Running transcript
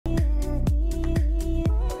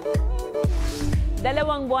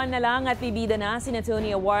2 buwan na lang at bibida na sina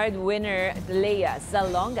Tony Award winner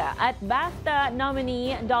Salonga at BAFTA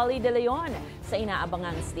nominee Dolly sa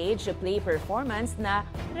inaabangang stage play performance na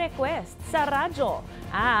Request sa Radyo.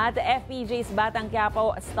 At FPJ's Batang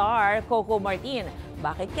Quiapo star Coco Martin,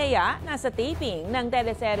 bakit kaya nasa taping ng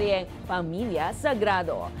teleseryeng Pamilya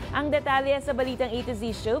Sagrado? Ang detalye sa Balitang A to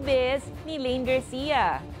Z Showbiz ni Lane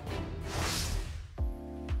Garcia.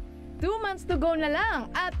 2 months to go na lang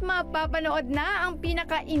at mapapanood na ang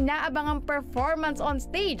pinaka-inaabangang performance on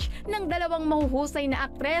stage ng dalawang mahuhusay na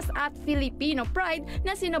aktres at Filipino pride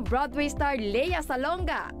na sina Broadway star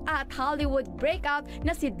Salonga at Hollywood breakout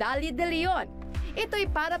na si Dolly. Ito'y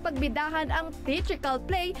para pagbidahan ang theatrical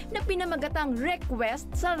play na pinamagatang Request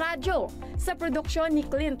sa Radyo sa produksyon ni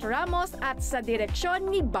Clint Ramos at sa direksyon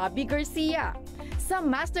ni Bobby Garcia. Sa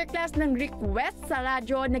masterclass ng Request sa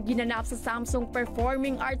Radyo na ginanap sa Samsung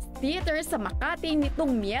Performing Arts Theater sa Makati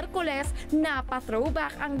nitong Miyerkules,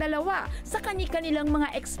 napa-throwback ang dalawa sa kani-kanilang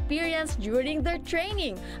mga experience during their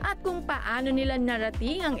training at kung paano nila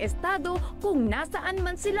narating ang estado kung nasaan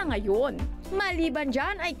man sila ngayon. Maliban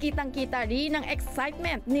dyan ay kitang-kita rin ang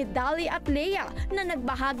excitement ni Dolly at Leia na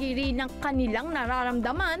nagbahagi rin ng kanilang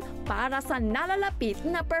nararamdaman para sa nalalapit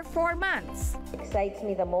na performance. Excites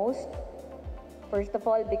me the most. First of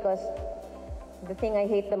all, because the thing I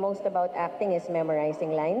hate the most about acting is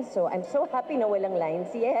memorizing lines. So I'm so happy na walang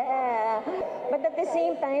lines. Yeah! But at the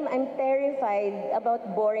same time, I'm terrified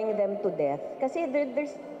about boring them to death. Kasi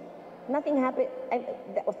there's nothing happen.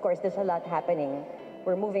 Of course, there's a lot happening.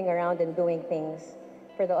 We're moving around and doing things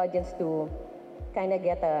for the audience to kind of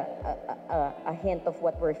get a hint of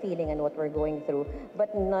what we're feeling and what we're going through.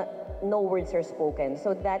 But no words are spoken.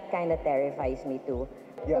 So that kind of terrifies me too.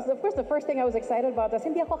 Yeah. Of course, the first thing I was excited about was,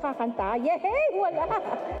 hindi ako kakanta. Yay! Wala!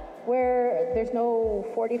 Where there's no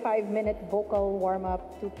 45-minute vocal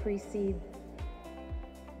warm-up to precede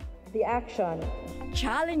the action.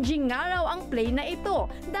 Challenging nga raw ang play na ito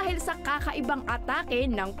dahil sa kakaibang atake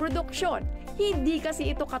ng produksyon. Hindi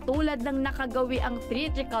kasi ito katulad ng nakagawi ang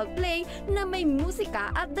theatrical play na may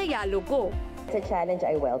musika at dialogo. It's a challenge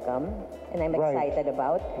I welcome and I'm excited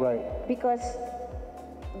about. Right. Because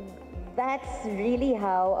that's really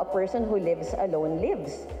how a person who lives alone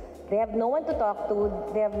lives. They have no one to talk to,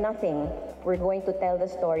 they have nothing. We're going to tell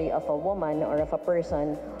the story of a woman or of a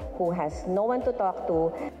person who has no one to talk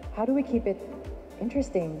to. How do we keep it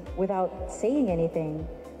interesting without saying anything,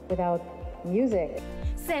 without music?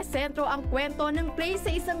 Sesentro ang kwento ng play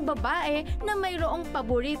sa isang babae na mayroong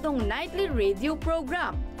paboritong nightly radio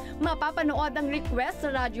program. Mapapanood ang Request sa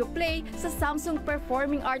Radio Play sa Samsung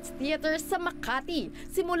Performing Arts Theater sa Makati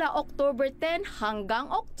simula October 10 hanggang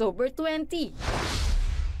October 20.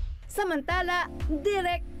 Samantala,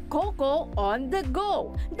 direct Coco on the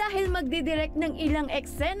go dahil magdidirect ng ilang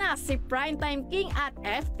eksena si Primetime King at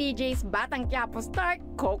FPJ's Batang Quiapo star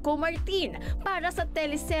Coco Martin para sa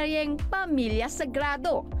teleseryeng Pamilya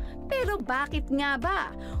Sagrado. Pero bakit nga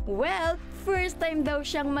ba? Well, first time daw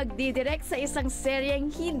siyang magdidirect sa isang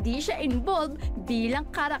seryeng hindi siya involved bilang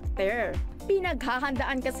karakter.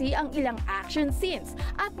 Pinaghahandaan kasi ang ilang action scenes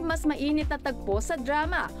at mas mainit na tagpo sa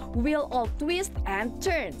drama, will all twist and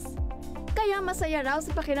turns. Kaya masaya raw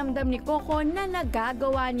sa pakiramdam ni Coco na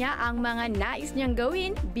nagagawa niya ang mga nais niyang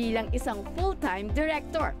gawin bilang isang full-time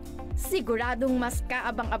director. Siguradong mas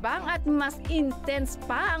kaabang-abang at mas intense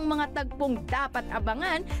pa ang mga tagpong dapat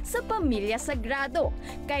abangan sa Pamilya Sagrado.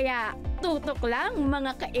 Kaya tutok lang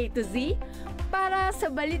mga ka-A to Z para sa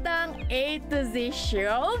Balitang A to Z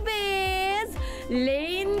Showbiz,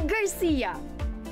 Lane Garcia.